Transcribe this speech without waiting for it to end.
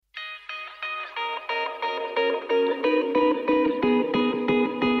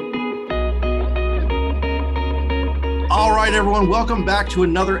right, everyone. Welcome back to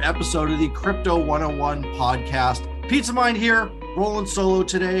another episode of the Crypto 101 podcast. Pizza Mind here, rolling solo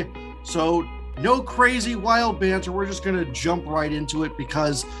today. So no crazy wild banter. We're just going to jump right into it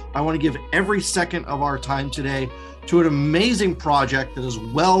because I want to give every second of our time today to an amazing project that is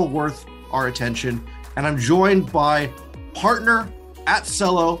well worth our attention. And I'm joined by partner at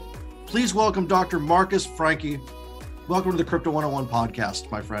Celo. Please welcome Dr. Marcus Franke. Welcome to the Crypto 101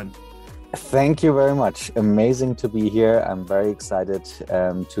 podcast, my friend. Thank you very much. Amazing to be here. I'm very excited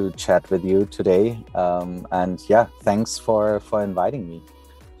to chat with you today. And yeah, thanks for inviting me.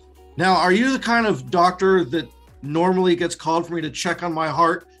 Now, are you the kind of doctor that normally gets called for me to check on my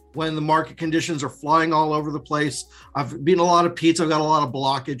heart when the market conditions are flying all over the place? I've eaten a lot of pizza, I've got a lot of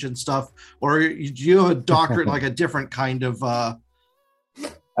blockage and stuff. Or do you have a doctorate like a different kind of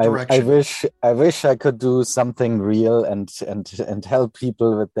direction? I wish I could do something real and help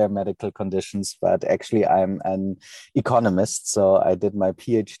people with their medical conditions, but actually I'm an economist, so I did my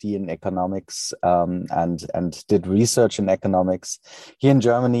PhD in economics and did research in economics here in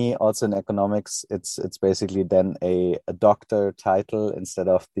Germany. Also in economics, it's basically then a doctor title instead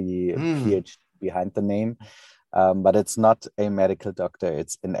of the PhD behind the name. But it's not a medical doctor,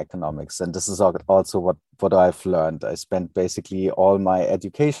 it's in economics. And this is also what I've learned. I spent basically all my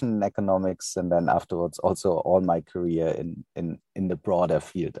education in economics and then afterwards also all my career in the broader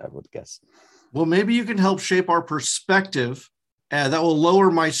field, I would guess. Well, maybe you can help shape our perspective that will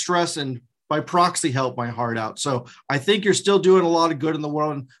lower my stress and by proxy help my heart out. So I think you're still doing a lot of good in the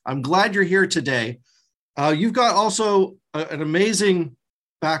world. And I'm glad you're here today. You've got also an amazing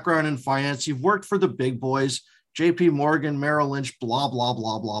background in finance. You've worked for the big boys. JP Morgan, Merrill Lynch, blah, blah,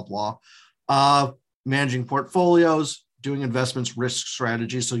 blah, blah, blah, managing portfolios, doing investments, risk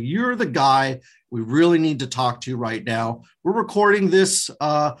strategies. So you're the guy we really need to talk to right now. We're recording this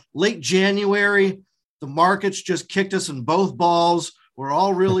late January. The markets just kicked us in both balls. We're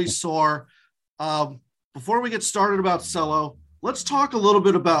all really sore. Before we get started about Celo, let's talk a little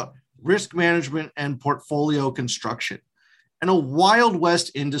bit about risk management and portfolio construction. And a Wild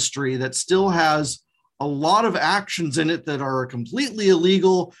West industry that still has a lot of actions in it that are completely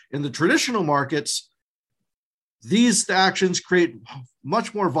illegal in the traditional markets. These actions create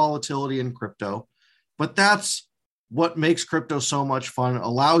much more volatility in crypto, but that's what makes crypto so much fun,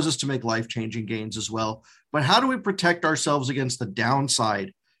 allows us to make life-changing gains as well. But how do we protect ourselves against the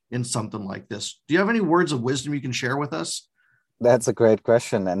downside in something like this? Do you have any words of wisdom you can share with us? That's a great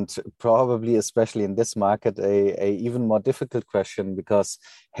question, and probably especially in this market, a even more difficult question, because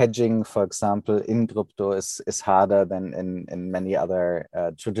hedging, for example, in crypto is harder than in many other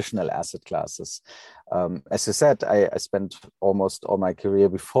traditional asset classes. As you said, I spent almost all my career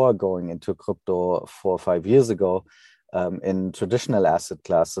before going into crypto 4 or 5 years ago in traditional asset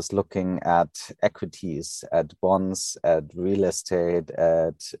classes, looking at equities, at bonds, at real estate,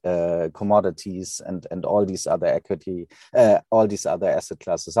 at commodities, and all these other asset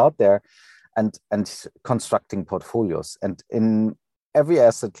classes out there, and constructing portfolios. And in every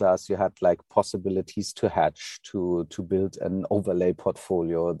asset class, you had like possibilities to hedge, to build an overlay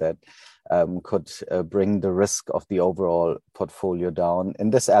portfolio that could bring the risk of the overall portfolio down. In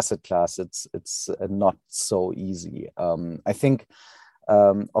this asset class, it's not so easy. I think,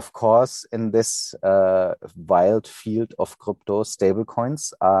 of course, in this wild field of crypto,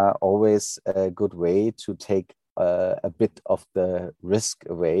 stablecoins are always a good way to take a bit of the risk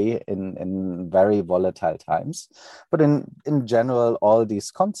away in very volatile times. But in general, all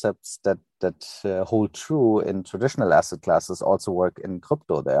these concepts that hold true in traditional asset classes also work in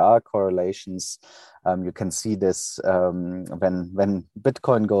crypto. There are correlations. You can see this when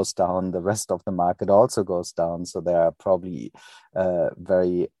Bitcoin goes down, the rest of the market also goes down. So there are probably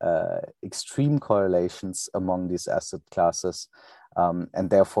very extreme correlations among these asset classes. And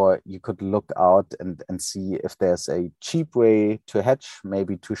therefore, you could look out and see if there's a cheap way to hedge,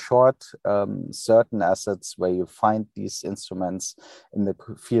 maybe to short certain assets where you find these instruments in the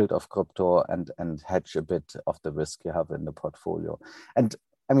field of crypto and hedge a bit of the risk you have in the portfolio. And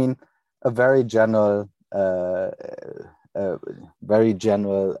I mean, a very general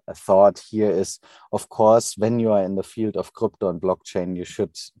thought here is, of course, when you are in the field of crypto and blockchain, you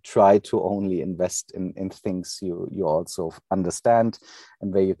should try to only invest in things you also understand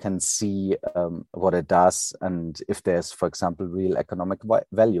and where you can see what it does and if there's, for example, real economic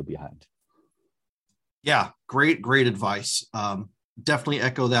value behind. Yeah, great advice. Definitely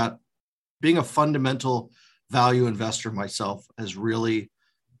echo that. Being a fundamental value investor myself has really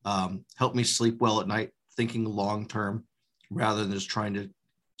helped me sleep well at night, thinking long-term rather than just trying to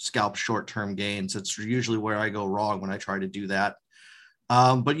scalp short-term gains. It's usually where I go wrong when I try to do that.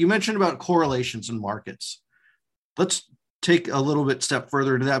 But you mentioned about correlations in markets. Let's take a little bit step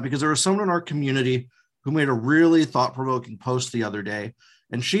further to that, because there was someone in our community who made a really thought-provoking post the other day.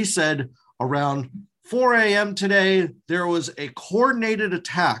 And she said around 4 a.m. today, there was a coordinated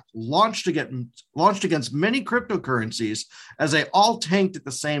attack launched against many cryptocurrencies as they all tanked at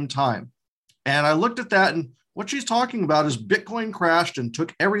the same time. And I looked at that, and what she's talking about is Bitcoin crashed and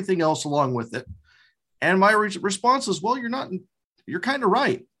took everything else along with it. And my response is, well, you're kind of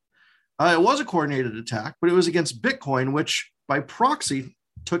right. It was a coordinated attack, but it was against Bitcoin, which by proxy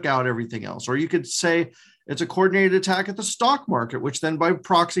took out everything else. Or you could say it's a coordinated attack at the stock market, which then by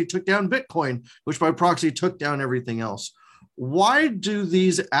proxy took down Bitcoin, which by proxy took down everything else. Why do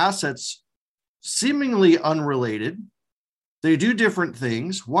these assets, seemingly unrelated, they do different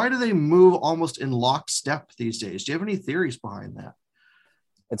things, why do they move almost in lockstep these days? Do you have any theories behind that?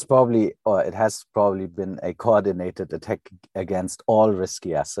 It has probably been a coordinated attack against all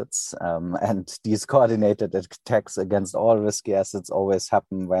risky assets. And these coordinated attacks against all risky assets always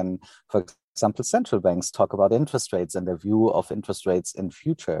happen when, for example, central banks talk about interest rates and their view of interest rates in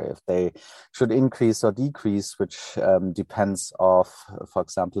future, if they should increase or decrease, which depends of, for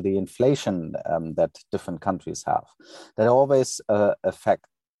example, the inflation that different countries have. That always affects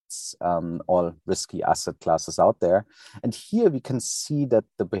all risky asset classes out there. And here we can see that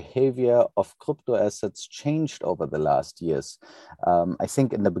the behavior of crypto assets changed over the last years. I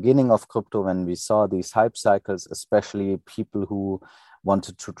think in the beginning of crypto, when we saw these hype cycles, especially people who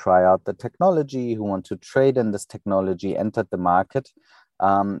wanted to try out the technology, who want to trade in this technology, entered the market.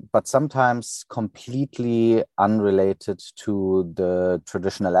 But sometimes completely unrelated to the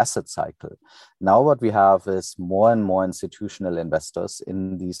traditional asset cycle. Now what we have is more and more institutional investors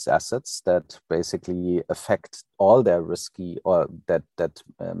in these assets that basically affect all their risky, or that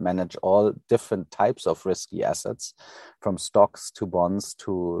manage all different types of risky assets, from stocks to bonds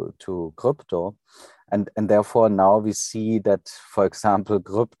to crypto. And therefore now we see that, for example,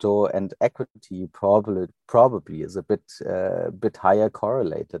 crypto and equity probably is a bit higher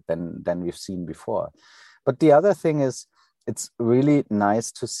correlated than we've seen before. But the other thing is, it's really nice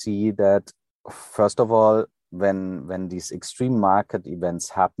to see that, first of all, when these extreme market events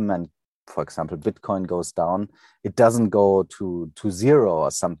happen, and for example, Bitcoin goes down, it doesn't go to zero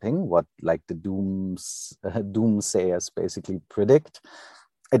or something, what like the doomsayers basically predict.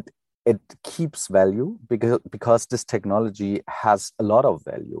 It keeps value because this technology has a lot of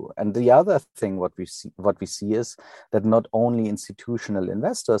value. And the other thing what we see is that not only institutional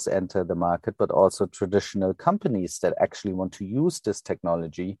investors enter the market, but also traditional companies that actually want to use this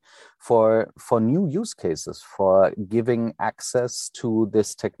technology for new use cases, for giving access to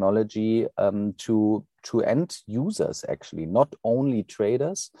this technology to end users, actually, not only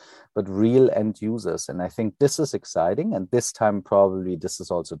traders, but real end users. And I think this is exciting. And this time, probably this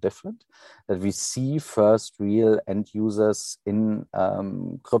is also different, that we see first real end users in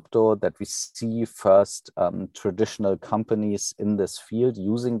crypto, that we see first traditional companies in this field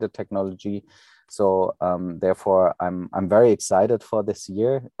using the technology. So therefore, I'm very excited for this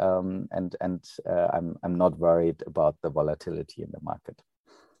year, and I'm not worried about the volatility in the market.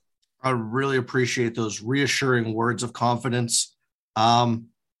 I really appreciate those reassuring words of confidence. And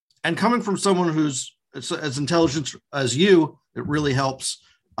coming from someone who's as intelligent as you, it really helps.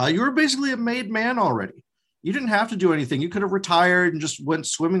 You were basically a made man already. You didn't have to do anything. You could have retired and just went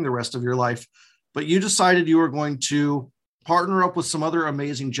swimming the rest of your life, but you decided you were going to partner up with some other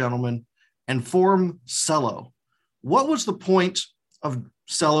amazing gentlemen and form Celo. What was the point of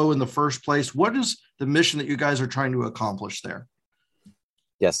Celo in the first place? What is the mission that you guys are trying to accomplish there?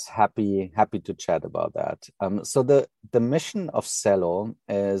 Yes, happy to chat about that. So the mission of Celo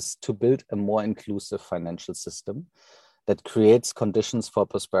is to build a more inclusive financial system that creates conditions for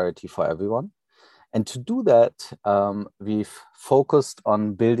prosperity for everyone. And to do that, we've focused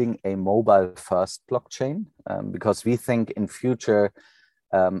on building a mobile-first blockchain because we think in future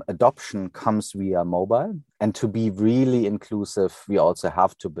adoption comes via mobile. And to be really inclusive, we also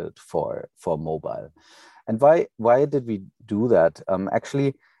have to build for mobile. And why did we do that?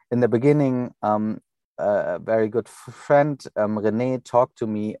 Actually, in the beginning, a very good friend, René, talked to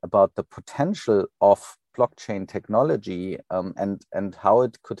me about the potential of blockchain technology and how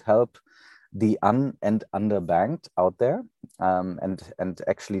it could help the and underbanked out there, and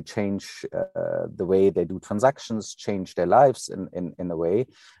actually change the way they do transactions, change their lives in a way,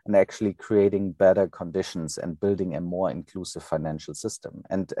 and actually creating better conditions and building a more inclusive financial system.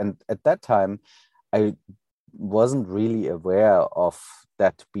 And at that time, I wasn't really aware of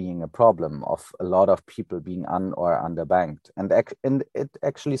that being a problem, of a lot of people being or underbanked. And it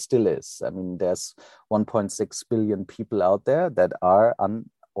actually still is. I mean, there's 1.6 billion people out there that are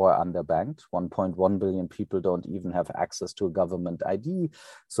or underbanked. 1.1 billion people don't even have access to a government ID,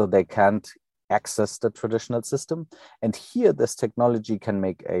 so they can't access the traditional system. And here, this technology can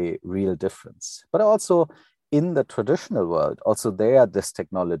make a real difference. But also in the traditional world, also there, this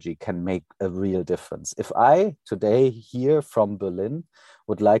technology can make a real difference. If I today here from Berlin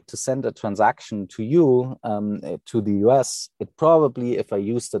would like to send a transaction to you, to the US, it probably, if I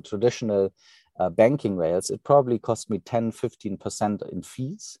use the traditional banking rails, it probably costs me 10, 15% in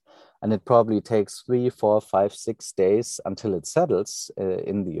fees. And it probably takes 3, 4, 5, 6 days until it settles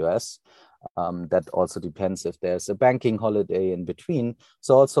in the US. That also depends if there's a banking holiday in between.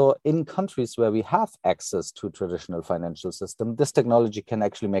 So also in countries where we have access to traditional financial system, this technology can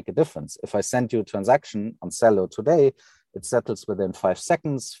actually make a difference. If I send you a transaction on Zello today, it settles within 5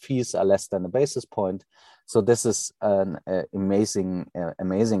 seconds. Fees are less than a basis point. So this is an amazing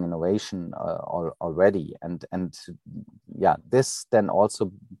innovation already. And yeah, this then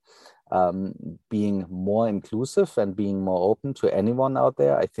also being more inclusive and being more open to anyone out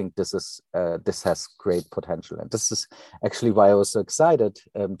there, I think this has great potential. And this is actually why I was so excited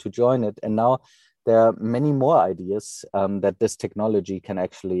to join it. And now there are many more ideas that this technology can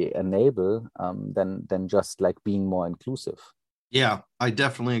actually enable than just like being more inclusive. Yeah, I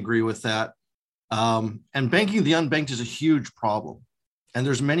definitely agree with that. And banking the unbanked is a huge problem. And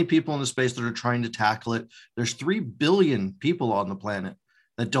there's many people in the space that are trying to tackle it. There's 3 billion people on the planet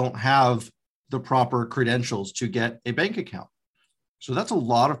that don't have the proper credentials to get a bank account. So that's a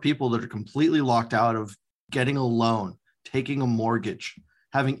lot of people that are completely locked out of getting a loan, taking a mortgage,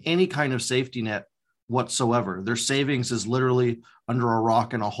 having any kind of safety net whatsoever. Their savings is literally under a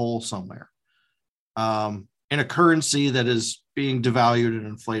rock in a hole somewhere, in a currency that is being devalued and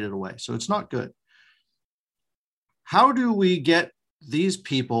inflated away. So it's not good. How do we get these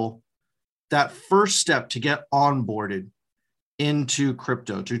people that first step to get onboarded into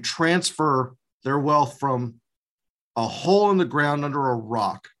crypto, to transfer their wealth from a hole in the ground under a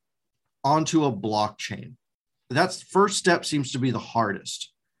rock onto a blockchain? That first step seems to be the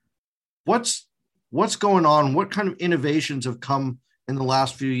hardest. What's going on? What kind of innovations have come in the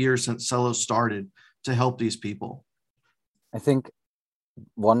last few years since Zello started to help these people? I think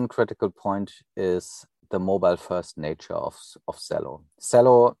one critical point is the mobile first nature of Zello.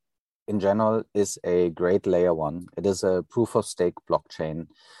 Zello in general is a great layer one. It is a proof of stake blockchain.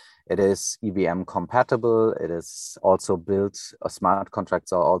 It is EVM compatible. It is also built, smart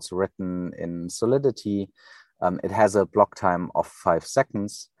contracts are also written in Solidity. It has a block time of 5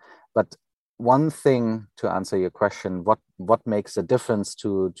 seconds. But one thing to answer your question, what makes a difference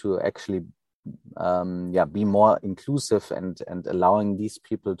to actually be more inclusive and allowing these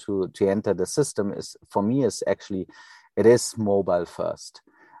people to enter the system is, for me, is actually, it is mobile first.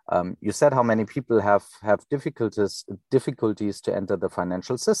 You said how many people have difficulties to enter the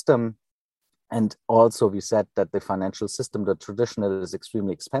financial system. And also we said that the financial system, the traditional, is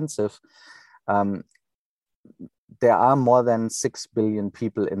extremely expensive. There are more than 6 billion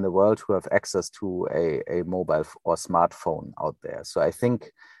people in the world who have access to a mobile or smartphone out there. So I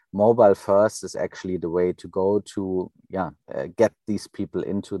think mobile first is actually the way to go to get these people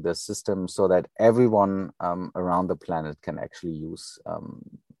into the system so that everyone around the planet can actually use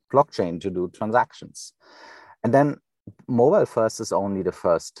blockchain to do transactions. And then mobile first is only the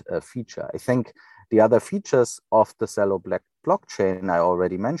first feature. I think the other features of the Zello blockchain I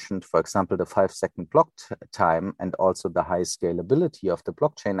already mentioned, for example, the 5 second block time and also the high scalability of the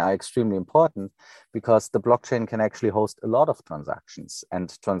blockchain are extremely important, because the blockchain can actually host a lot of transactions,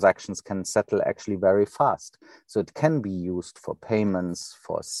 and transactions can settle actually very fast. So it can be used for payments,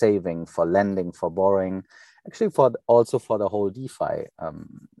 for saving, for lending, for borrowing, actually also for the whole DeFi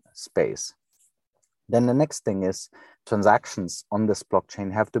space. Then the next thing is transactions on this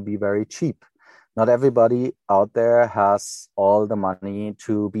blockchain have to be very cheap. Not everybody out there has all the money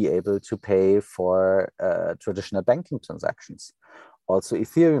to be able to pay for traditional banking transactions. Also,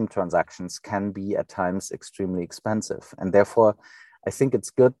 Ethereum transactions can be at times extremely expensive. And therefore, I think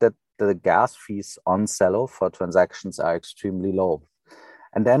it's good that the gas fees on Zello for transactions are extremely low.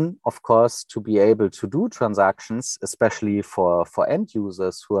 And then, of course, to be able to do transactions, especially for end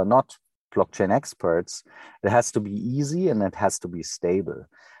users who are not blockchain experts, it has to be easy and it has to be stable.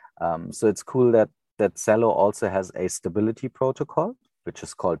 So it's cool that Zello also has a stability protocol, which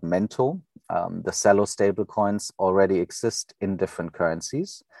is called Mento. The Zello stablecoins already exist in different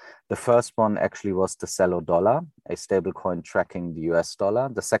currencies. The first one actually was the Zello dollar, a stablecoin tracking the US dollar.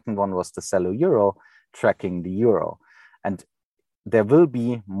 The second one was the Zello euro, tracking the euro. And there will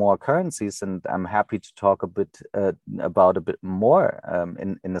be more currencies, and I'm happy to talk about a bit more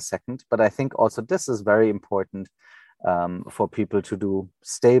in a second. But I think also this is very important for people to do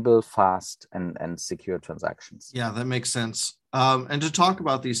stable, fast, and secure transactions. Yeah, that makes sense. And to talk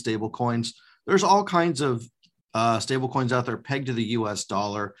about these stable coins, there's all kinds of stable coins out there pegged to the US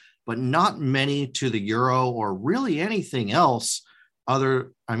dollar, but not many to the euro or really anything else.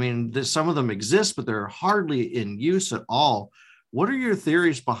 Some of them exist, but they're hardly in use at all. What are your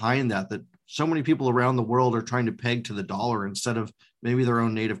theories behind that so many people around the world are trying to peg to the dollar instead of maybe their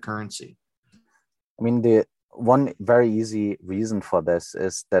own native currency? I mean, the one very easy reason for this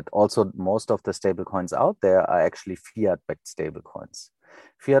is that also most of the stablecoins out there are actually fiat-backed stablecoins.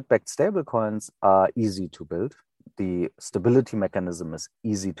 Fiat-backed stablecoins are easy to build. The stability mechanism is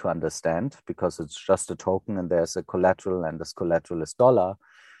easy to understand because it's just a token and there's a collateral, and this collateral is dollar.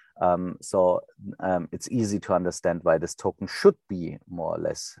 So it's easy to understand why this token should be more or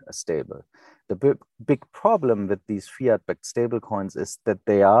less stable. The big problem with these fiat-backed stablecoins is that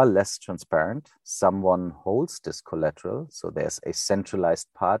they are less transparent. Someone holds this collateral, so there's a centralized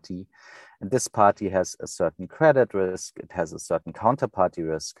party, and this party has a certain credit risk, it has a certain counterparty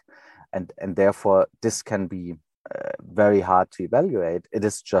risk, and therefore this can be very hard to evaluate. It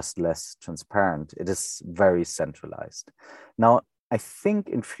is just less transparent. It is very centralized. Now, I think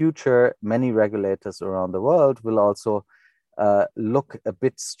in future, many regulators around the world will also look a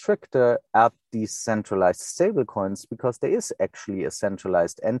bit stricter at these centralized stablecoins, because there is actually a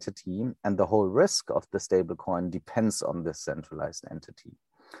centralized entity and the whole risk of the stablecoin depends on this centralized entity.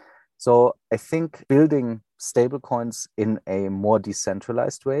 So I think building stablecoins in a more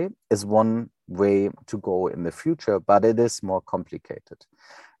decentralized way is one way to go in the future, but it is more complicated.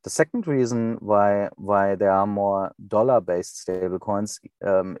 The second reason why there are more dollar-based stablecoins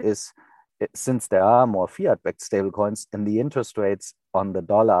is since there are more fiat-backed stablecoins, and the interest rates on the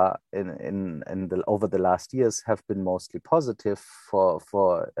dollar over the last years have been mostly positive for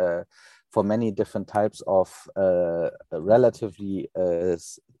many different types of relatively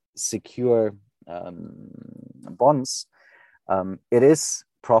secure bonds. It is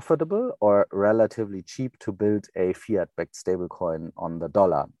profitable or relatively cheap to build a fiat-backed stablecoin on the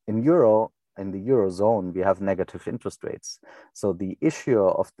dollar. In the Eurozone, we have negative interest rates. So the issuer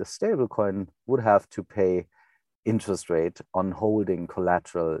of the stablecoin would have to pay interest rate on holding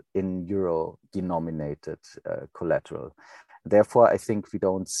collateral in euro-denominated collateral. Therefore, I think we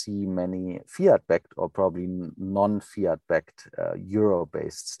don't see many fiat-backed or probably non-fiat-backed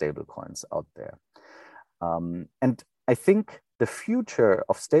euro-based stablecoins out there. And I think the future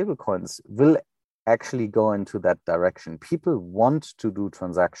of stablecoins will actually go into that direction. People want to do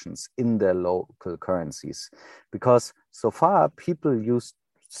transactions in their local currencies because so far people use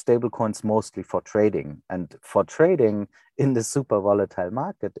stablecoins mostly for trading. And for trading in the super volatile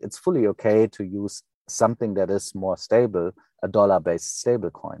market, it's fully okay to use something that is more stable, a dollar-based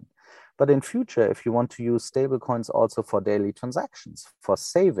stablecoin. But in future, if you want to use stablecoins also for daily transactions, for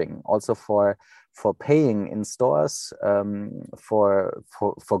saving, also for paying in stores, for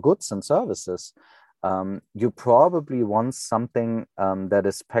goods and services, you probably want something that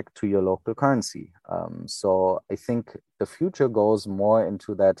is pegged to your local currency. So I think the future goes more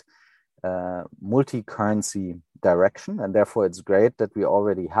into that multi-currency direction, and therefore it's great that we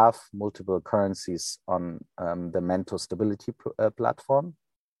already have multiple currencies on the Mento Stability platform.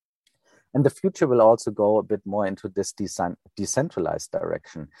 And the future will also go a bit more into this decentralized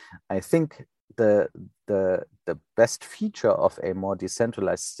direction. I think the best feature of a more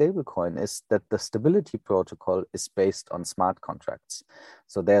decentralized stablecoin is that the stability protocol is based on smart contracts.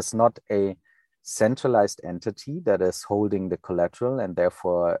 So there's not a centralized entity that is holding the collateral and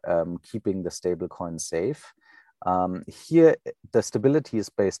therefore keeping the stablecoin safe. Here, the stability is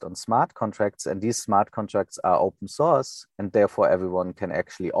based on smart contracts, and these smart contracts are open source, and therefore everyone can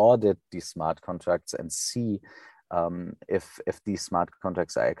actually audit these smart contracts and see if these smart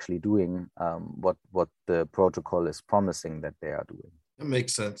contracts are actually doing what the protocol is promising that they are doing. That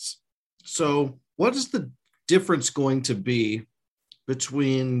makes sense. So what is the difference going to be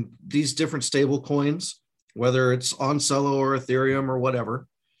between these different stable coins, whether it's on Celo or Ethereum or whatever,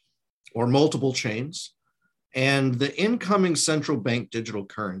 or multiple chains, and the incoming central bank digital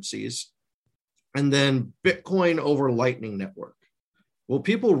currencies, and then Bitcoin over Lightning Network? Will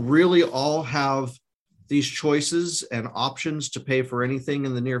people really all have these choices and options to pay for anything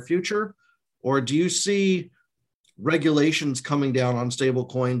in the near future? Or do you see regulations coming down on stable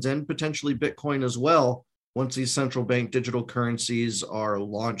coins and potentially Bitcoin as well once these central bank digital currencies are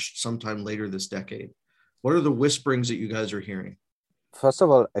launched sometime later this decade? What are the whisperings that you guys are hearing? First of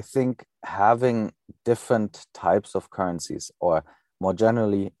all, I think having different types of currencies, or more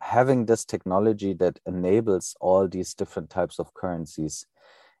generally, having this technology that enables all these different types of currencies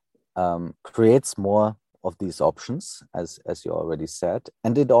creates more of these options, as you already said.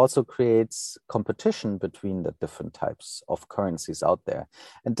 And it also creates competition between the different types of currencies out there.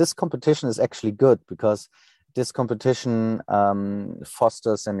 And this competition is actually good because this competition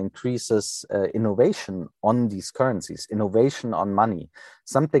fosters and increases innovation on these currencies, innovation on money,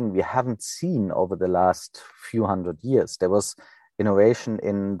 something we haven't seen over the last few hundred years. There was innovation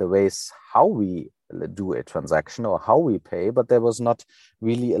in the ways how we do a transaction or how we pay, but there was not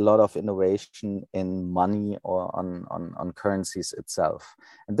really a lot of innovation in money or on currencies itself.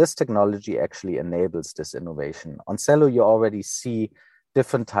 And this technology actually enables this innovation. On Celo, you already see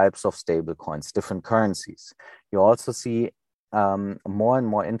different types of stable coins, different currencies. You also see more and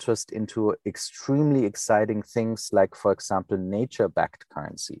more interest into extremely exciting things like, for example, nature-backed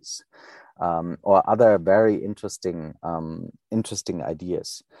currencies. Or other very interesting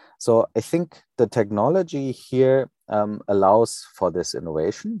ideas. So I think the technology here allows for this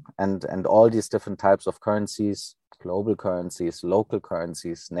innovation, and all these different types of currencies, global currencies, local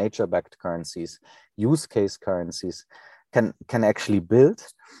currencies, nature-backed currencies, use case currencies can actually build.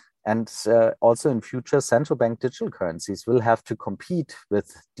 And also in future, central bank digital currencies will have to compete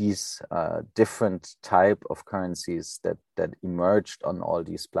with these different type of currencies that emerged on all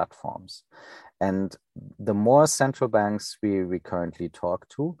these platforms. And the more central banks we currently talk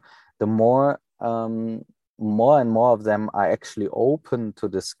to, the more and more of them are actually open to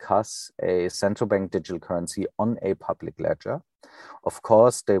discuss a central bank digital currency on a public ledger. Of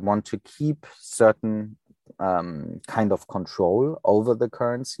course, they want to keep certain kind of control over the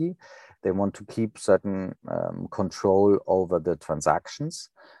currency. They want to keep certain control over the transactions.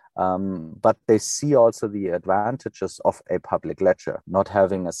 But they see also the advantages of a public ledger, not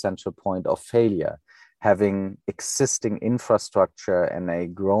having a central point of failure, having existing infrastructure and a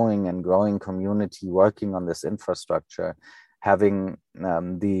growing community working on this infrastructure, having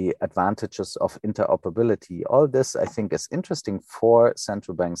the advantages of interoperability. All this, I think, is interesting for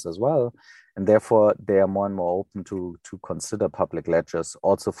central banks as well. And therefore, they are more and more open to consider public ledgers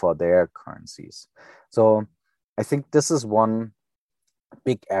also for their currencies. So I think this is one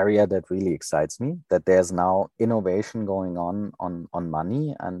big area that really excites me, that there's now innovation going on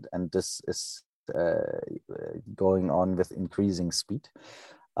money, and this is going on with increasing speed.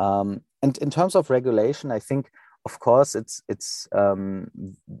 And in terms of regulation, I think, of course, it's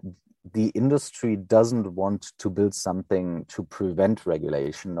the industry doesn't want to build something to prevent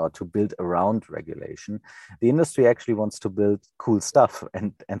regulation or to build around regulation. The industry actually wants to build cool stuff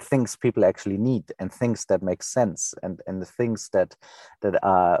and things people actually need, and things that make sense, and the things that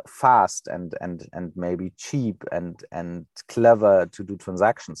are fast and maybe cheap and clever to do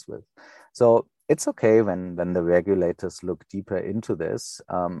transactions with. So it's okay when the regulators look deeper into this.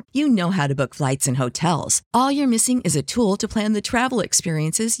 You know how to book flights and hotels. All you're missing is a tool to plan the travel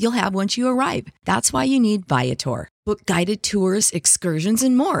experiences you'll have once you arrive. That's why you need Viator. Book guided tours, excursions,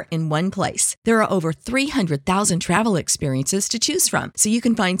 and more in one place. There are over 300,000 travel experiences to choose from, so you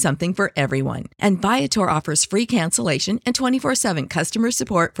can find something for everyone. And Viator offers free cancellation and 24/7 customer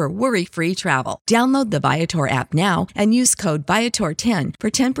support for worry-free travel. Download the Viator app now and use code Viator10 for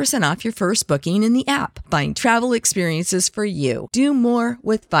 10% off your first booking in the app. Find travel experiences for you. Do more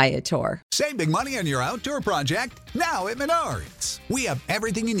with Viator. Save big money on your outdoor project now at Menards. We have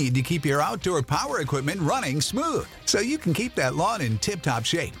everything you need to keep your outdoor power equipment running smooth, so you can keep that lawn in tip-top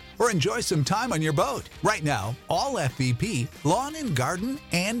shape or enjoy some time on your boat. Right now, all FVP, lawn and garden,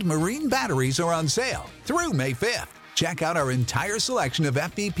 and marine batteries are on sale through May 5th. Check out our entire selection of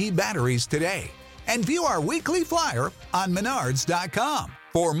FVP batteries today and view our weekly flyer on Menards.com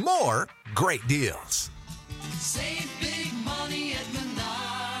for more great deals. Save big money at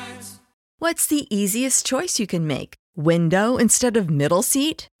Menards. What's the easiest choice you can make? Window instead of middle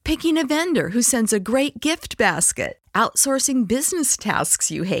seat? Picking a vendor who sends a great gift basket? Outsourcing business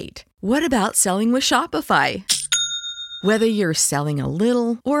tasks you hate? What about selling with Shopify? Whether you're selling a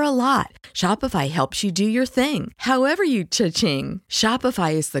little or a lot, Shopify helps you do your thing, however you cha-ching.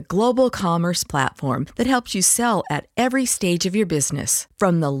 Shopify is the global commerce platform that helps you sell at every stage of your business.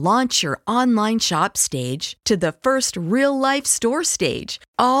 From the launch your online shop stage to the first real-life store stage,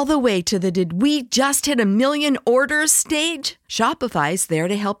 all the way to the did we just hit 1 million orders stage. Shopify's there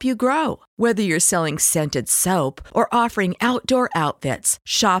to help you grow. Whether you're selling scented soap or offering outdoor outfits,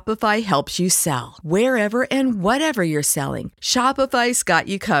 Shopify helps you sell. Wherever and whatever you're selling, Shopify's got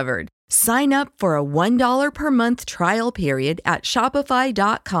you covered. Sign up for a $1 per month trial period at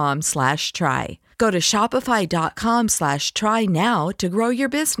shopify.com/try. Go to shopify.com/try now to grow your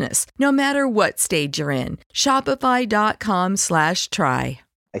business, no matter what stage you're in. Shopify.com/try.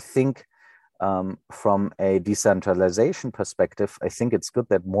 I think from a decentralization perspective, I think it's good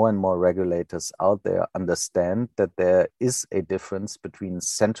that more and more regulators out there understand that there is a difference between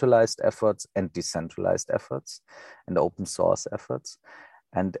centralized efforts and decentralized efforts and open source efforts.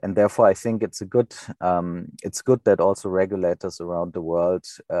 And therefore, I think it's good that also regulators around the world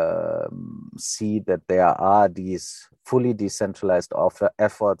see that there are these fully decentralized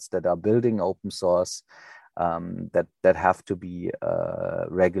efforts that are building open source that have to be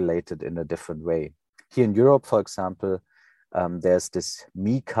regulated in a different way. Here in Europe, for example, there's this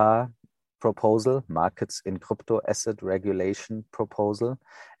MiCA proposal, Markets in Crypto Asset Regulation proposal.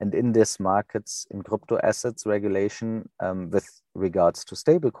 And in this Markets in Crypto Assets regulation, with regards to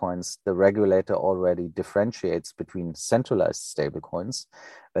stablecoins, the regulator already differentiates between centralized stablecoins,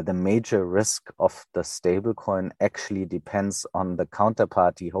 where the major risk of the stablecoin actually depends on the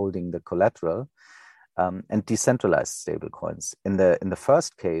counterparty holding the collateral, and decentralized stablecoins. In the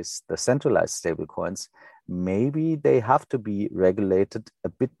first case, the centralized stablecoins, maybe they have to be regulated a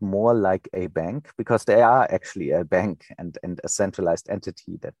bit more like a bank, because they are actually a bank and a centralized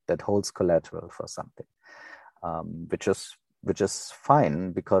entity that holds collateral for something, which is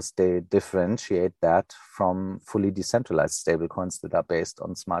fine because they differentiate that from fully decentralized stablecoins that are based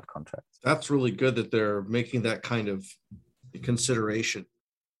on smart contracts. That's really good that they're making that kind of consideration.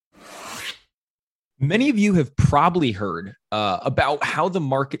 Many of you have probably heard about how the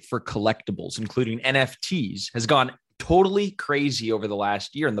market for collectibles, including NFTs, has gone totally crazy over the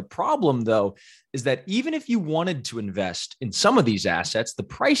last year. And the problem, though, is that even if you wanted to invest in some of these assets, the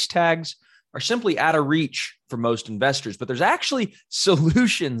price tags are simply out of reach for most investors. But there's actually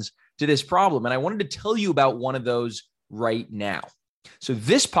solutions to this problem. And I wanted to tell you about one of those right now. So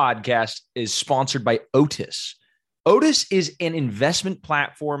this podcast is sponsored by Otis. Otis is an investment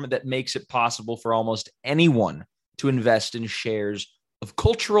platform that makes it possible for almost anyone to invest in shares of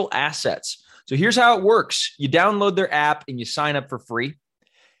cultural assets. So here's how it works. You download their app and you sign up for free.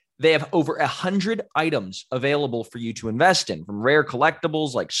 They have over 100 items available for you to invest in, from rare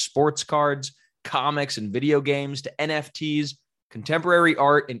collectibles like sports cards, comics and video games, to NFTs, contemporary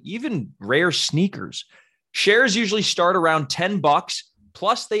art, and even rare sneakers. Shares usually start around $10,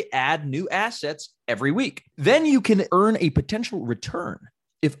 plus they add new assets every week. Then you can earn a potential return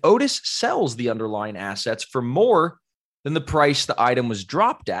if Otis sells the underlying assets for more than the price the item was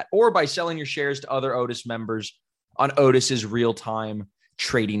dropped at, or by selling your shares to other Otis members on Otis's real-time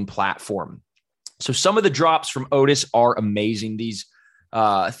trading platform. So some of the drops from Otis are amazing. These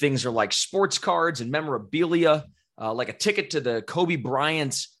things are like sports cards and memorabilia, like a ticket to the Kobe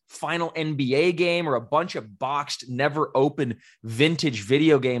Bryant's final NBA game, or a bunch of boxed, never open vintage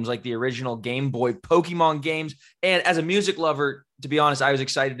video games like the original Game Boy Pokemon games. And as a music lover, to be honest, I was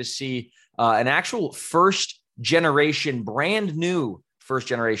excited to see an actual brand new first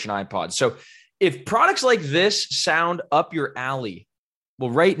generation iPod. So if products like this sound up your alley, well,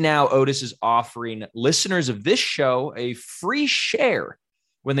 right now, Otis is offering listeners of this show a free share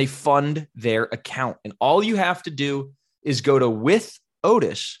when they fund their account. And all you have to do is go to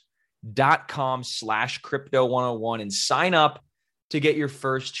withotis.com/crypto101 and sign up to get your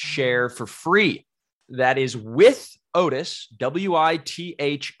first share for free. That is withotis,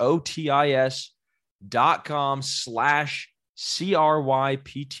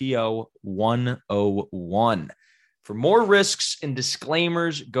 withotis.com/CRYPTO101. For more risks and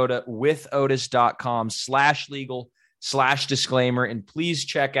disclaimers, go to withotis.com/legal/disclaimer, and please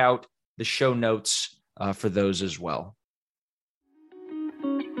check out the show notes for those as well.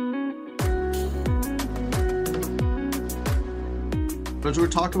 As we're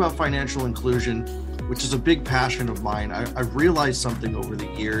talking about financial inclusion, which is a big passion of mine, I've realized something over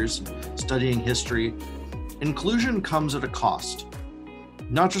the years studying history. Inclusion comes at a cost.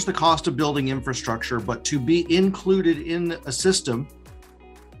 Not just the cost of building infrastructure, but to be included in a system,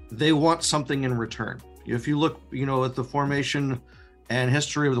 they want something in return. If you look, at the formation and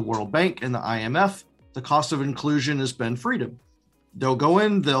history of the World Bank and the IMF, the cost of inclusion has been freedom. They'll go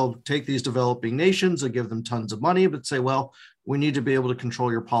in, they'll take these developing nations and give them tons of money, but say, well, we need to be able to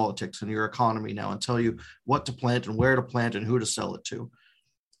control your politics and your economy now and tell you what to plant and where to plant and who to sell it to.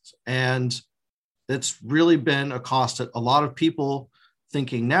 And it's really been a cost that a lot of people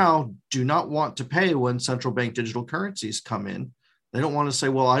thinking now do not want to pay when central bank digital currencies come in. They don't want to say,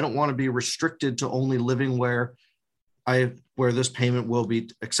 well, I don't want to be restricted to only living where this payment will be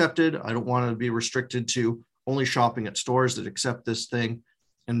accepted. I don't want to be restricted to only shopping at stores that accept this thing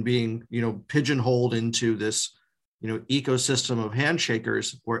and being, pigeonholed into this, ecosystem of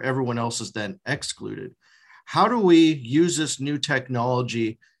handshakers where everyone else is then excluded. How do we use this new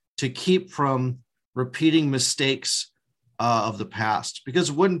technology to keep from repeating mistakes of the past?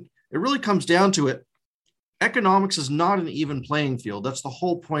 Because when it really comes down to it. Economics is not an even playing field. That's the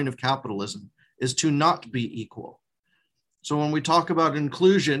whole point of capitalism, is to not be equal. So when we talk about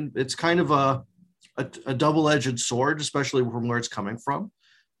inclusion, it's kind of a double-edged sword, especially from where it's coming from.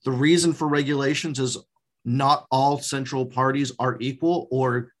 The reason for regulations is not all central parties are equal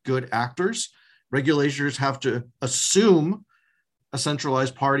or good actors. Regulators have to assume a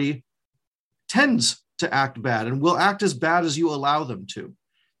centralized party tends to act bad and will act as bad as you allow them to.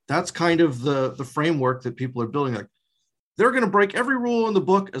 That's kind of the framework that people are building. Like, they're going to break every rule in the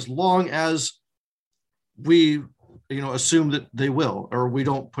book as long as we assume that they will, or we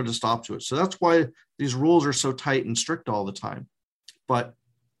don't put a stop to it. So that's why these rules are so tight and strict all the time. But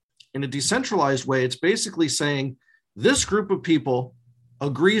in a decentralized way, it's basically saying this group of people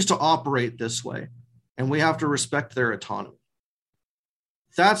agrees to operate this way, and we have to respect their autonomy.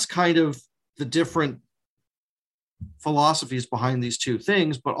 That's kind of the different philosophies behind these two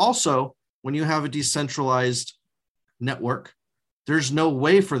things. But also, when you have a decentralized network, there's no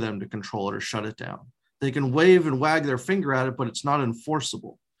way for them to control it or shut it down. They can wave and wag their finger at it, but it's not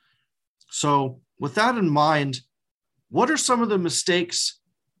enforceable. So with that in mind, what are some of the mistakes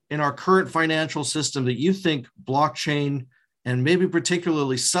in our current financial system that you think blockchain and maybe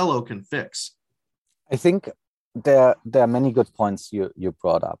particularly Celo can fix? I think there are many good points you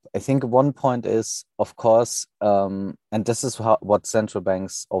brought up. I think one point is, of course, and this is what central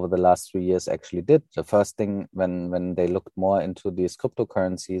banks over the last 3 years actually did. The first thing, when they looked more into these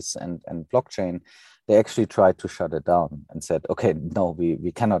cryptocurrencies and blockchain, they actually tried to shut it down and said, okay, no,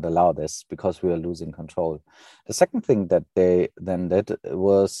 we cannot allow this because we are losing control. The second thing that they then did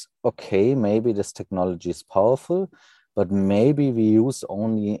was, okay, maybe this technology is powerful, but maybe we use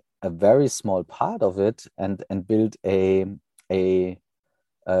only a very small part of it and build a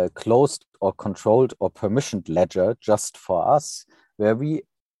closed or controlled or permissioned ledger just for us, where we,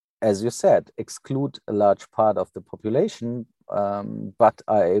 as you said, exclude a large part of the population, but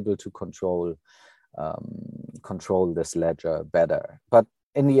are able to control this ledger better. But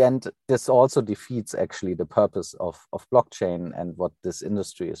in the end, this also defeats actually the purpose of blockchain and what this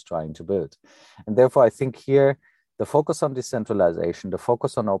industry is trying to build. And therefore, I think here, the focus on decentralization, the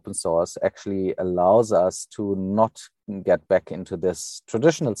focus on open source actually allows us to not get back into this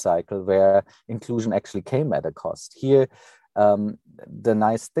traditional cycle where inclusion actually came at a cost. Here, the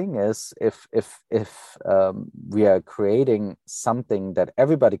nice thing is if we are creating something that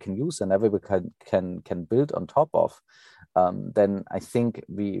everybody can use and everybody can build on top of, then I think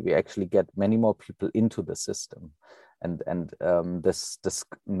we actually get many more people into the system. And this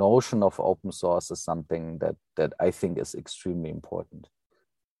notion of open source is something that I think is extremely important.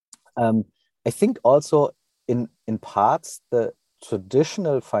 I think also in parts the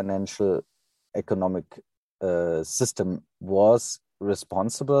traditional financial economic system was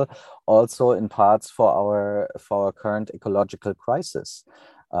responsible also in parts for our current ecological crisis.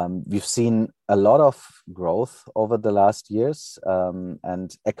 We've seen a lot of growth over the last years,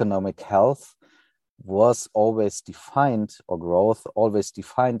 and economic health was always defined, or growth always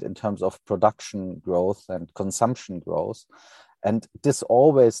defined in terms of production growth and consumption growth. And this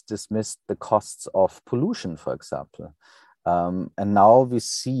always dismissed the costs of pollution, for example. And now we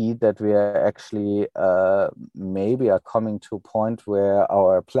see that we are actually maybe are coming to a point where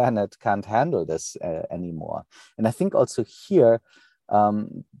our planet can't handle this anymore. And I think also here,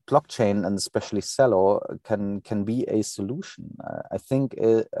 blockchain and especially Celo can be a solution. I think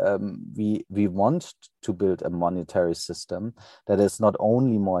we want to build a monetary system that is not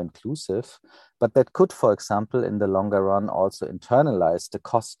only more inclusive, but that could, for example, in the longer run, also internalize the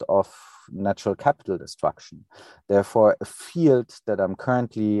cost of natural capital destruction. Therefore, a field that I'm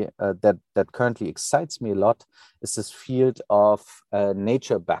currently that currently excites me a lot is this field of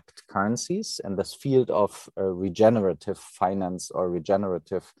nature-backed currencies and this field of regenerative finance or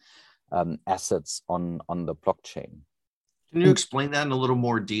regenerative assets on the blockchain. Can you explain that in a little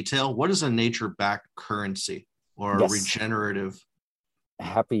more detail? What is a nature-backed currency or Yes. regenerative?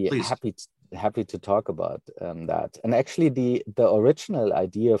 Happy to talk about that. And actually, the original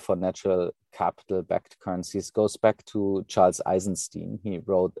idea for natural capital-backed currencies goes back to Charles Eisenstein. He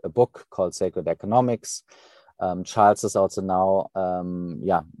wrote a book called Sacred Economics. Charles is also now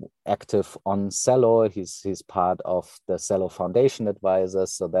active on Celo. He's part of the Celo Foundation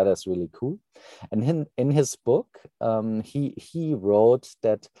advisors, so that is really cool. And in his book, he wrote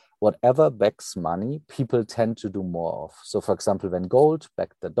that whatever backs money, people tend to do more of. So, for example, when gold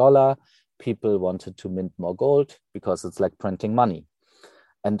backed the dollar, people wanted to mint more gold because it's like printing money.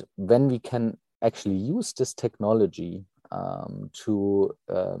 And when we can actually use this technology to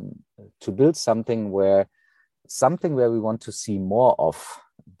build something where we want to see more of,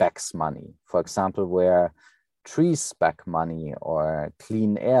 backs money, for example, where trees back money or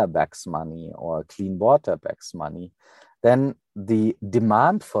clean air backs money or clean water backs money, then the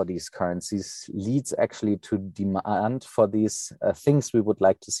demand for these currencies leads actually to demand for these things we would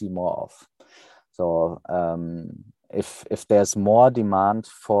like to see more of. So if there's more demand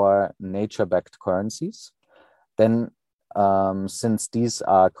for nature-backed currencies, then since these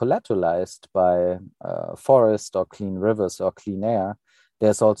are collateralized by forest or clean rivers or clean air,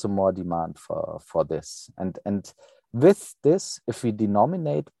 there's also more demand for this. And with this, if we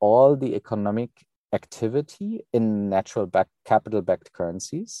denominate all the economic activity in natural capital-backed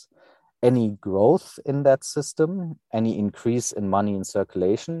currencies, any growth in that system, any increase in money in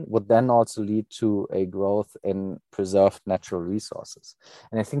circulation would then also lead to a growth in preserved natural resources.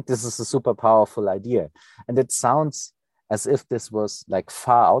 And I think this is a super powerful idea. And it sounds as if this was like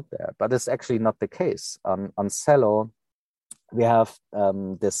far out there, but it's actually not the case. On Celo, we have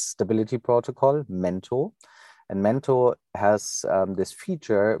this stability protocol, Mento, and Mento has this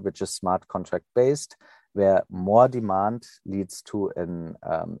feature, which is smart contract based, where more demand leads to an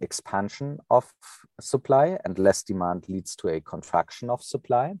expansion of supply and less demand leads to a contraction of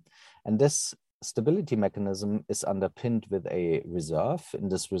supply. And this stability mechanism is underpinned with a reserve. In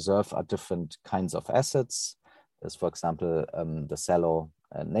this reserve are different kinds of assets. There's, for example, the Celo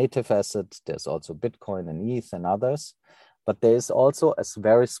native asset. There's also Bitcoin and ETH and others. But there is also a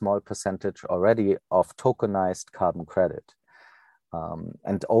very small percentage already of tokenized carbon credit.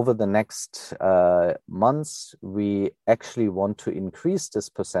 And over the next months, we actually want to increase this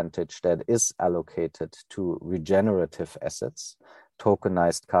percentage that is allocated to regenerative assets,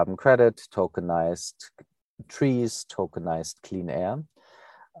 tokenized carbon credit, tokenized trees, tokenized clean air,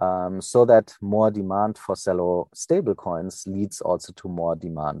 so that more demand for Celo stablecoins leads also to more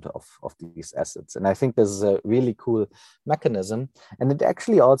demand of these assets. And I think this is a really cool mechanism. And it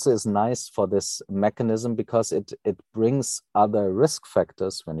actually also is nice for this mechanism because it brings other risk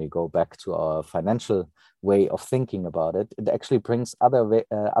factors. When we go back to our financial way of thinking about it, it actually brings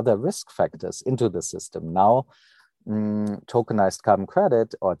other risk factors into the system. Now, tokenized carbon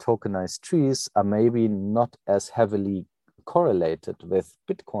credit or tokenized trees are maybe not as heavily correlated with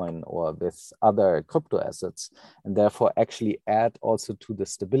Bitcoin or with other crypto assets, and therefore actually add also to the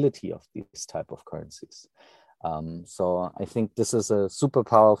stability of these type of currencies. So I think this is a super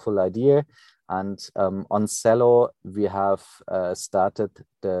powerful idea. And on Celo, we have started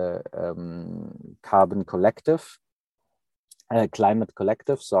the climate collective,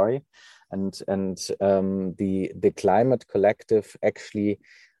 sorry. And the climate collective actually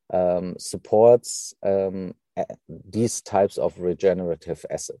supports these types of regenerative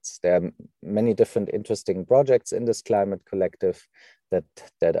assets. There are many different interesting projects in this climate collective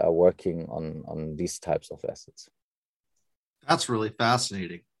that are working on these types of assets. That's really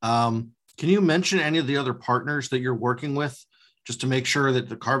fascinating. Can you mention any of the other partners that you're working with just to make sure that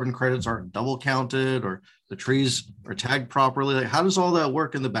the carbon credits aren't double counted or the trees are tagged properly? Like, how does all that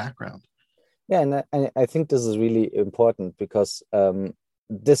work in the background? Yeah, and I think this is really important because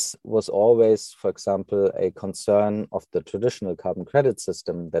this was always, for example, a concern of the traditional carbon credit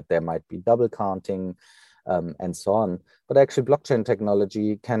system, that there might be double counting and so on. But actually blockchain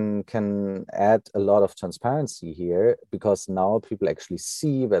technology can add a lot of transparency here, because now people actually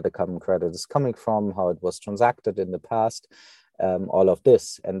see where the carbon credit is coming from, how it was transacted in the past, all of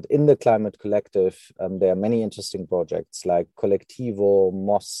this. And in the climate collective, there are many interesting projects like Collectivo,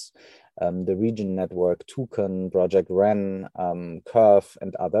 Moss, the Region Network, Toucan, Project Ren, Curve,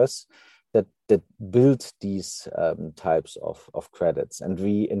 and others that build these types of credits. And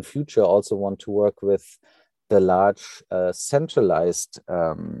we in future also want to work with the large centralized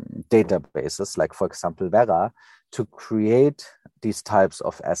databases, like for example Verra, to create these types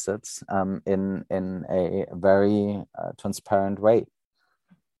of assets in a very transparent way.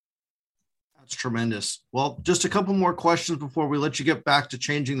 That's tremendous. Well, just a couple more questions before we let you get back to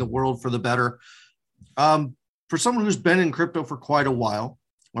changing the world for the better. For someone who's been in crypto for quite a while,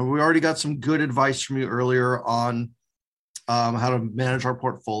 we already got some good advice from you earlier on how to manage our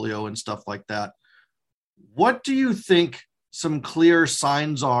portfolio and stuff like that. What do you think some clear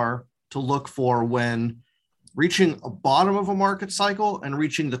signs are to look for when reaching a bottom of a market cycle and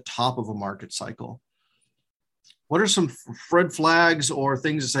reaching the top of a market cycle? What are some red flags or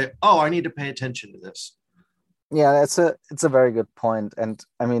things to say, oh, I need to pay attention to this? Yeah, it's a very good point. And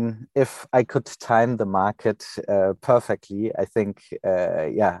I mean, if I could time the market perfectly, I think,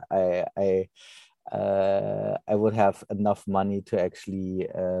 I would have enough money to actually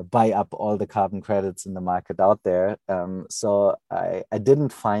buy up all the carbon credits in the market out there. So I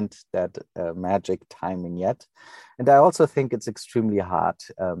didn't find that magic timing yet. And I also think it's extremely hard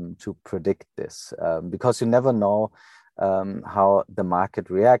to predict this because you never know how the market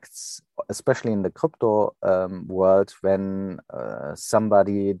reacts, especially in the crypto world, when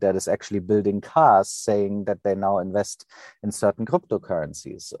somebody that is actually building cars saying that they now invest in certain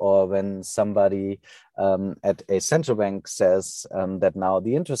cryptocurrencies, or when somebody at a central bank says that now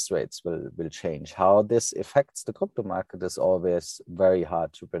the interest rates will change. How this affects the crypto market is always very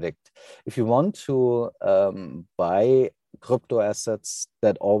hard to predict. If you want to buy crypto assets,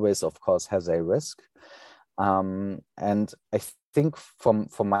 that always, of course, has a risk. And I think from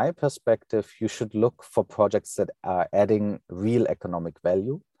my perspective, you should look for projects that are adding real economic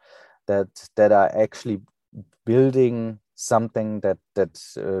value, that are actually building something that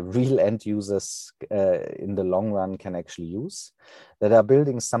real end users in the long run can actually use, that are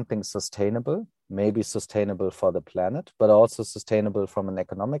building something sustainable, maybe sustainable for the planet, but also sustainable from an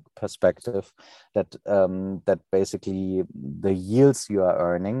economic perspective, that that basically the yields you are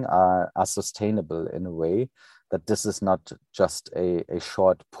earning are sustainable in a way that this is not just a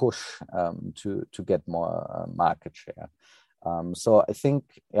short push to get more market share. So I think,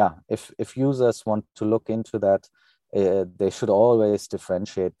 yeah, if users want to look into that, they should always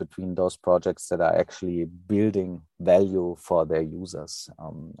differentiate between those projects that are actually building value for their users.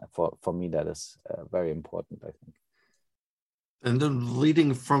 For me, that is very important, I think. And then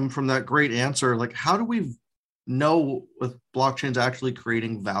leading from that great answer, like, how do we know if blockchain's actually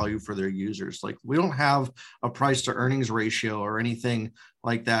creating value for their users? Like, we don't have a price to earnings ratio or anything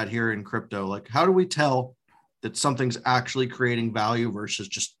like that here in crypto. Like, how do we tell that something's actually creating value versus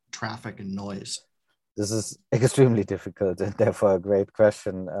just traffic and noise? This is extremely difficult and therefore a great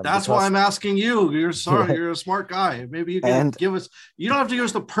question. That's why I'm asking you. You're sorry, you're a smart guy. Maybe you can give us, you don't have to give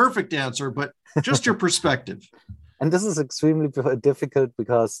us the perfect answer, but just your perspective. And this is extremely difficult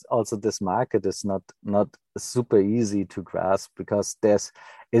because also this market is not super easy to grasp, because it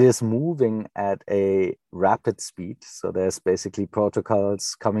is moving at a rapid speed. So there's basically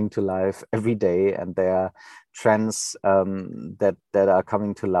protocols coming to life every day, and there are trends that are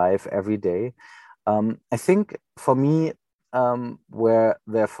coming to life every day. I think for me, where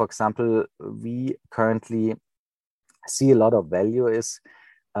for example, we currently see a lot of value is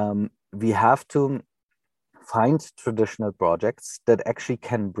we have to find traditional projects that actually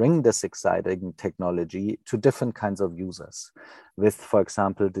can bring this exciting technology to different kinds of users. With, for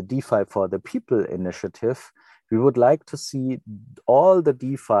example, the DeFi for the People initiative, we would like to see all the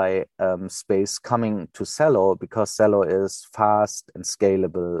DeFi space coming to Celo, because Celo is fast and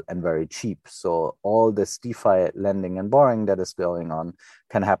scalable and very cheap. So all this DeFi lending and borrowing that is going on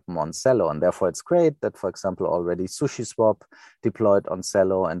can happen on Celo. And therefore, it's great that, for example, already SushiSwap deployed on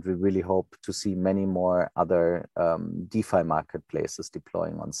Celo, and we really hope to see many more other DeFi marketplaces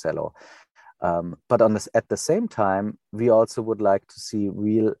deploying on Celo. But at the same time, we also would like to see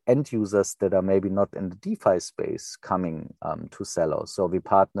real end users that are maybe not in the DeFi space coming to Celo. So we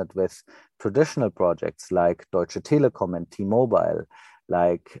partnered with traditional projects like Deutsche Telekom and T-Mobile,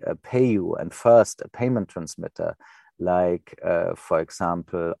 like PayU and First, a payment transmitter, like, for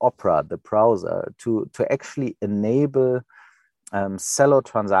example, Opera, the browser, to actually enable Celo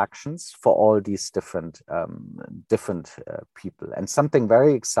transactions for all these different people. And something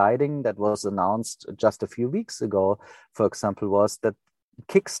very exciting that was announced just a few weeks ago, for example, was that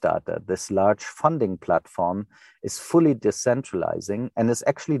Kickstarter, this large funding platform, is fully decentralizing and is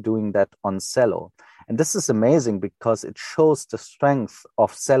actually doing that on Celo. And this is amazing because it shows the strength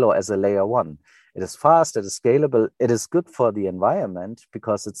of Celo as a layer one. It is fast, it is scalable, it is good for the environment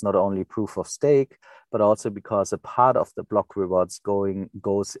because it's not only proof of stake, but also because a part of the block rewards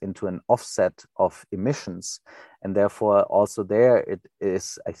goes into an offset of emissions. And therefore also there it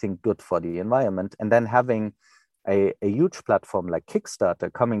is, I think, good for the environment. And then having a huge platform like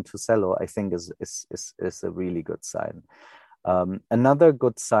Kickstarter coming to Celo, I think is a really good sign. Another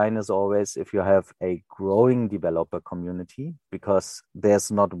good sign is always if you have a growing developer community, because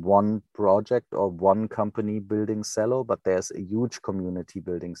there's not one project or one company building Celo, but there's a huge community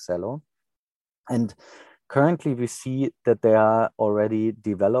building Celo. And currently we see that there are already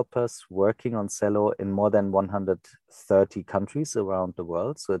developers working on Celo in more than 130 countries around the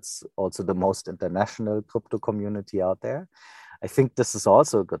world. So it's also the most international crypto community out there. I think this is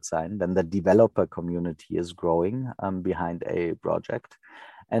also a good sign. Then the developer community is growing behind a project.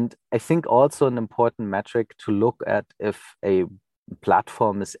 And I think also an important metric to look at if a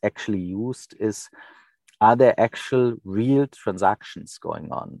platform is actually used is, are there actual real transactions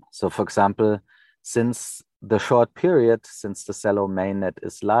going on? So for example, since the short period, since the Celo mainnet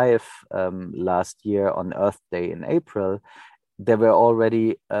is live last year on Earth Day in April, there were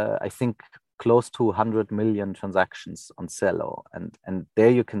already, I think, close to 100 million transactions on Celo. And there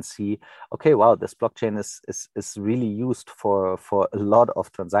you can see, okay, wow, this blockchain is really used for a lot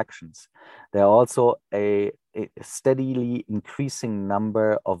of transactions. There are also a steadily increasing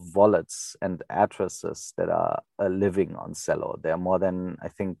number of wallets and addresses that are living on Celo. There are more than, I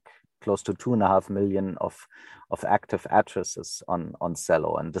think, close to 2.5 million of active addresses on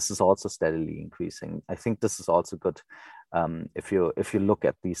Celo, and this is also steadily increasing. I think this is also good if you look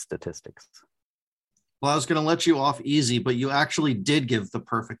at these statistics. Well, I was going to let you off easy, but you actually did give the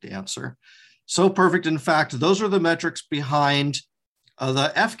perfect answer. So perfect, in fact, those are the metrics behind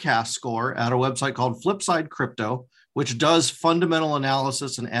the FCAS score at a website called Flipside Crypto, which does fundamental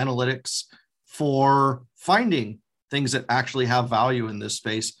analysis and analytics for finding things that actually have value in this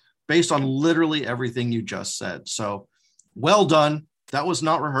space, based on literally everything you just said. So well done. That was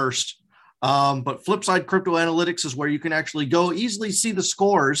not rehearsed. But Flipside Crypto Analytics is where you can actually go easily see the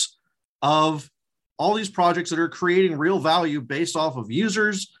scores of all these projects that are creating real value based off of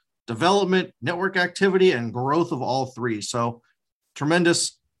users, development, network activity, and growth of all three. So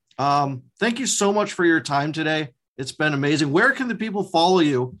tremendous. Thank you so much for your time today. It's been amazing. Where can the people follow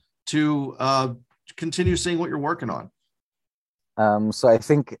you to continue seeing what you're working on? So I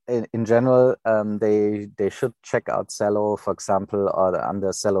think in general, they should check out Celo, for example, under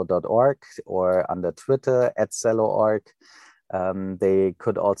Celo.org or under Twitter @Celo.org. They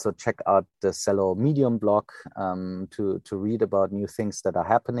could also check out the Celo Medium blog to read about new things that are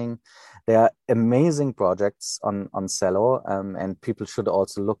happening. There are amazing projects on Celo, and people should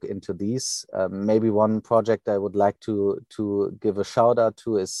also look into these. Maybe one project I would like to give a shout out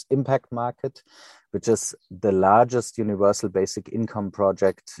to is Impact Market, which is the largest universal basic income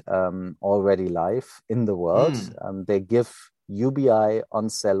project already live in the world. They give UBI on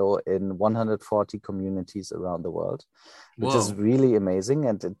Celo in 140 communities around the world, which is really amazing.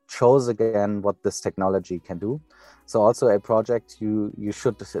 And it shows again what this technology can do. So also a project you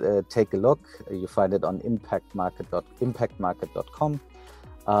should take a look. You find it on impactmarket.com.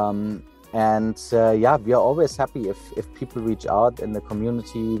 We are always happy if people reach out in the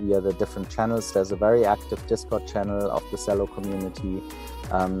community via the different channels. There's a very active Discord channel of the Celo community.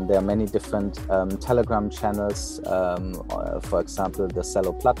 There are many different Telegram channels, for example, the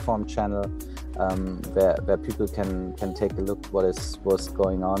Celo platform channel, where people can take a look what's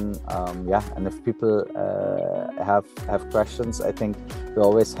going on. And if people have questions, I think we're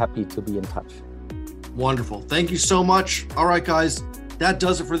always happy to be in touch. Wonderful. Thank you so much. All right, guys. That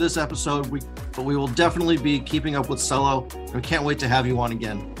does it for this episode, but we will definitely be keeping up with Celo. We can't wait to have you on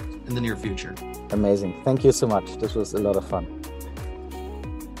again in the near future. Amazing. Thank you so much. This was a lot of fun.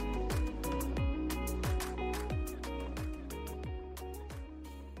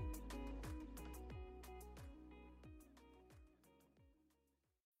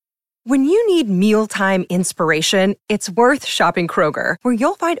 When you need mealtime inspiration, it's worth shopping Kroger, where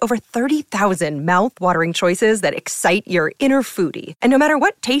you'll find over 30,000 mouth-watering choices that excite your inner foodie. And no matter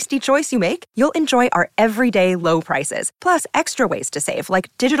what tasty choice you make, you'll enjoy our everyday low prices, plus extra ways to save,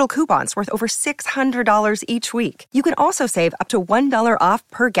 like digital coupons worth over $600 each week. You can also save up to $1 off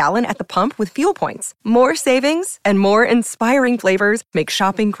per gallon at the pump with fuel points. More savings and more inspiring flavors make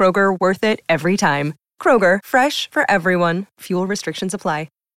shopping Kroger worth it every time. Kroger, fresh for everyone. Fuel restrictions apply.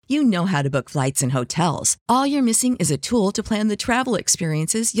 You know how to book flights and hotels. All you're missing is a tool to plan the travel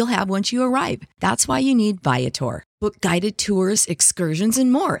experiences you'll have once you arrive. That's why you need Viator. Book guided tours, excursions,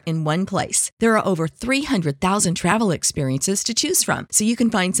 and more in one place. There are over 300,000 travel experiences to choose from, so you can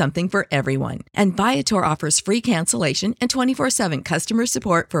find something for everyone. And Viator offers free cancellation and 24/7 customer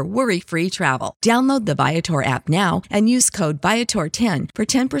support for worry-free travel. Download the Viator app now and use code Viator10 for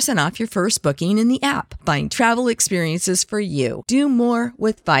 10% off your first booking in the app. Find travel experiences for you. Do more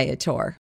with Viator.